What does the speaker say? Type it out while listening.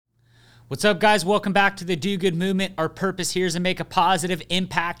What's up, guys? Welcome back to the Do Good Movement. Our purpose here is to make a positive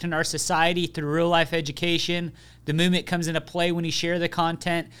impact in our society through real-life education. The movement comes into play when you share the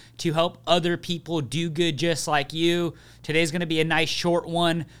content to help other people do good just like you. Today's going to be a nice short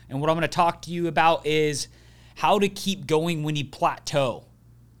one, and what I'm going to talk to you about is how to keep going when you plateau.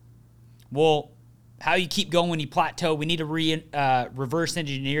 Well, how you keep going when you plateau, we need to reverse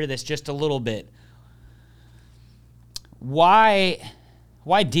engineer this just a little bit.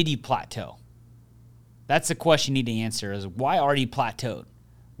 Why did you plateau? That's the question you need to answer, is why are you plateaued?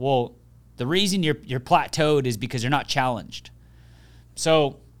 Well, the reason you're plateaued is because you're not challenged.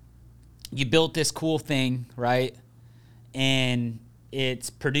 So you built this cool thing, right? And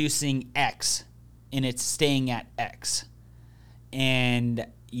it's producing X and it's staying at X. And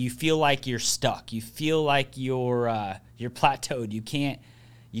you feel like you're stuck. You feel like you're plateaued.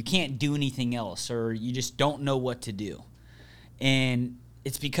 You can't do anything else, or you just don't know what to do. And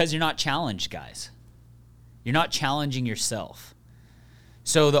it's because you're not challenged, guys. You're not challenging yourself.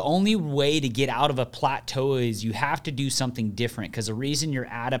 So the only way to get out of a plateau is you have to do something different, because the reason you're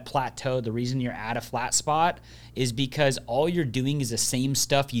at a plateau, the reason you're at a flat spot is because all you're doing is the same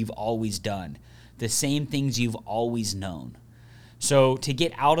stuff you've always done, the same things you've always known. So to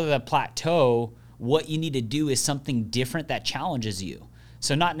get out of the plateau, what you need to do is something different that challenges you.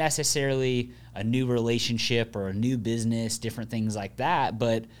 So not necessarily a new relationship or a new business, different things like that,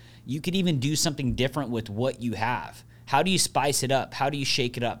 but you could even do something different with what you have. How do you spice it up? How do you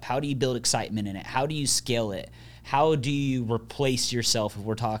shake it up? How do you build excitement in it? How do you scale it? How do you replace yourself if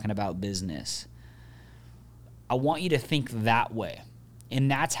we're talking about business? I want you to think that way. And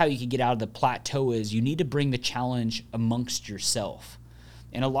that's how you can get out of the plateau, is you need to bring the challenge amongst yourself.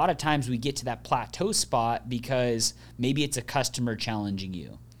 And a lot of times we get to that plateau spot because maybe it's a customer challenging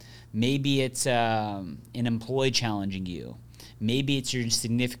you. Maybe it's an employee challenging you. Maybe it's your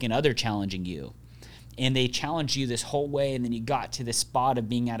significant other challenging you. And they challenge you this whole way, and then you got to the spot of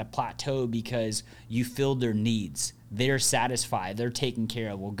being at a plateau because you filled their needs. They're satisfied. They're taken care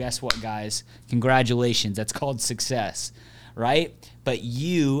of. Well, guess what, guys? Congratulations. That's called success, right? But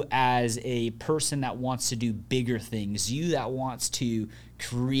you, as a person that wants to do bigger things, you that wants to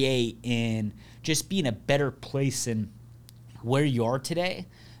create and just be in a better place than where you are today,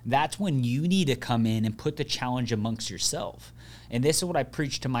 that's when you need to come in and put the challenge amongst yourself. And this is what I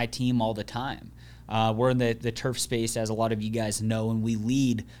preach to my team all the time. We're in the turf space, as a lot of you guys know, and we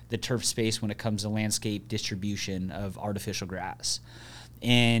lead the turf space when it comes to landscape distribution of artificial grass.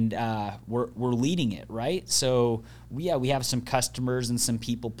 And we're leading it, right? So we have some customers and some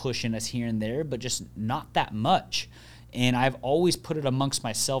people pushing us here and there, but just not that much. And I've always put it amongst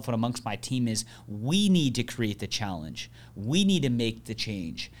myself and amongst my team is we need to create the challenge. We need to make the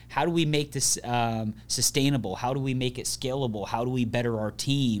change. How do we make this sustainable? How do we make it scalable? How do we better our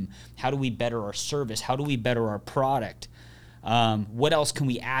team? How do we better our service? How do we better our product? What else can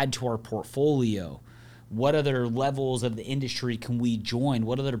we add to our portfolio? What other levels of the industry can we join?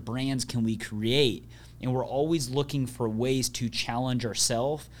 What other brands can we create? And we're always looking for ways to challenge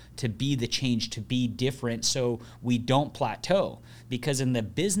ourselves, to be the change, to be different, so we don't plateau. Because in the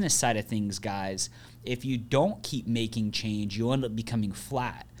business side of things, guys, if you don't keep making change, you end up becoming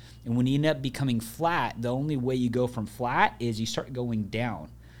flat. And when you end up becoming flat, the only way you go from flat is you start going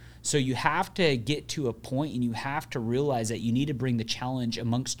down. So you have to get to a point, and you have to realize that you need to bring the challenge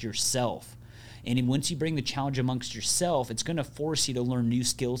amongst yourself. And once you bring the challenge amongst yourself, it's going to force you to learn new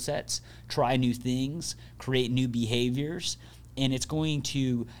skill sets, try new things, create new behaviors, and it's going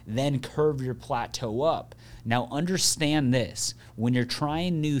to then curve your plateau up. Now, understand this. When you're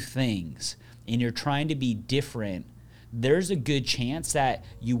trying new things and you're trying to be different, there's a good chance that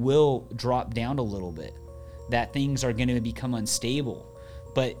you will drop down a little bit, that things are going to become unstable.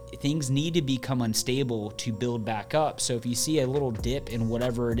 But things need to become unstable to build back up. So if you see a little dip in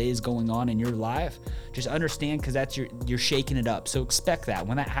whatever it is going on in your life, just understand, because that's you're shaking it up. So expect that.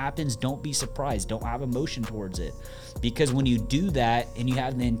 When that happens, don't be surprised. Don't have emotion towards it. Because when you do that and you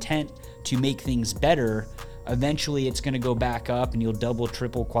have the intent to make things better, eventually it's going to go back up and you'll double,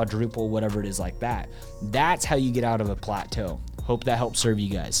 triple, quadruple, whatever it is like that. That's how you get out of a plateau. Hope that helps serve you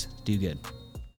guys. Do good.